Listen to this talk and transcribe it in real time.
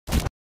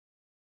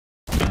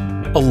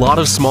A lot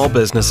of small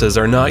businesses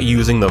are not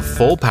using the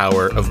full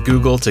power of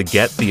Google to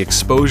get the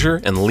exposure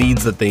and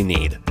leads that they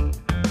need.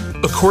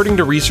 According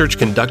to research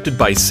conducted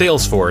by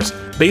Salesforce,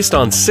 based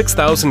on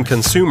 6,000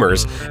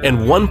 consumers and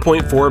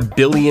 1.4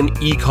 billion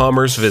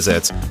e-commerce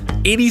visits,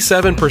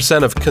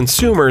 87% of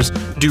consumers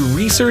do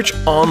research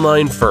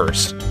online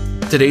first.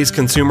 Today's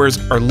consumers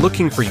are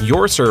looking for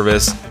your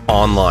service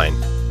online.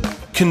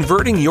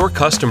 Converting your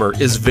customer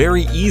is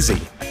very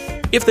easy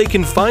if they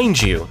can find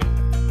you.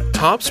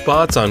 Top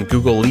spots on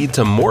Google lead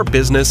to more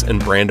business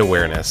and brand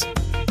awareness.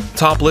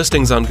 Top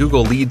listings on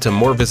Google lead to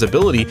more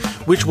visibility,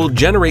 which will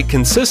generate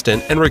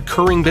consistent and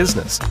recurring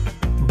business.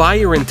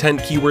 Buyer intent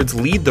keywords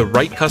lead the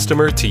right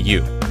customer to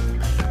you.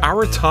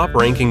 Our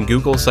top-ranking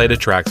Google site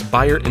attracts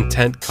buyer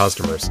intent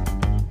customers.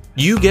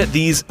 You get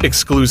these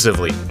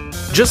exclusively,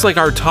 just like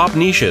our top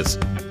niches.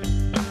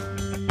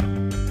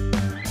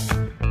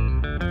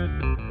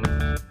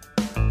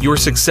 Your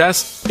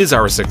success is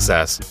our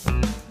success.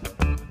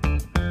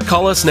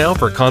 Call us now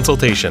for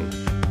consultation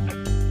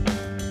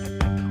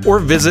or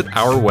visit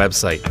our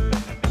website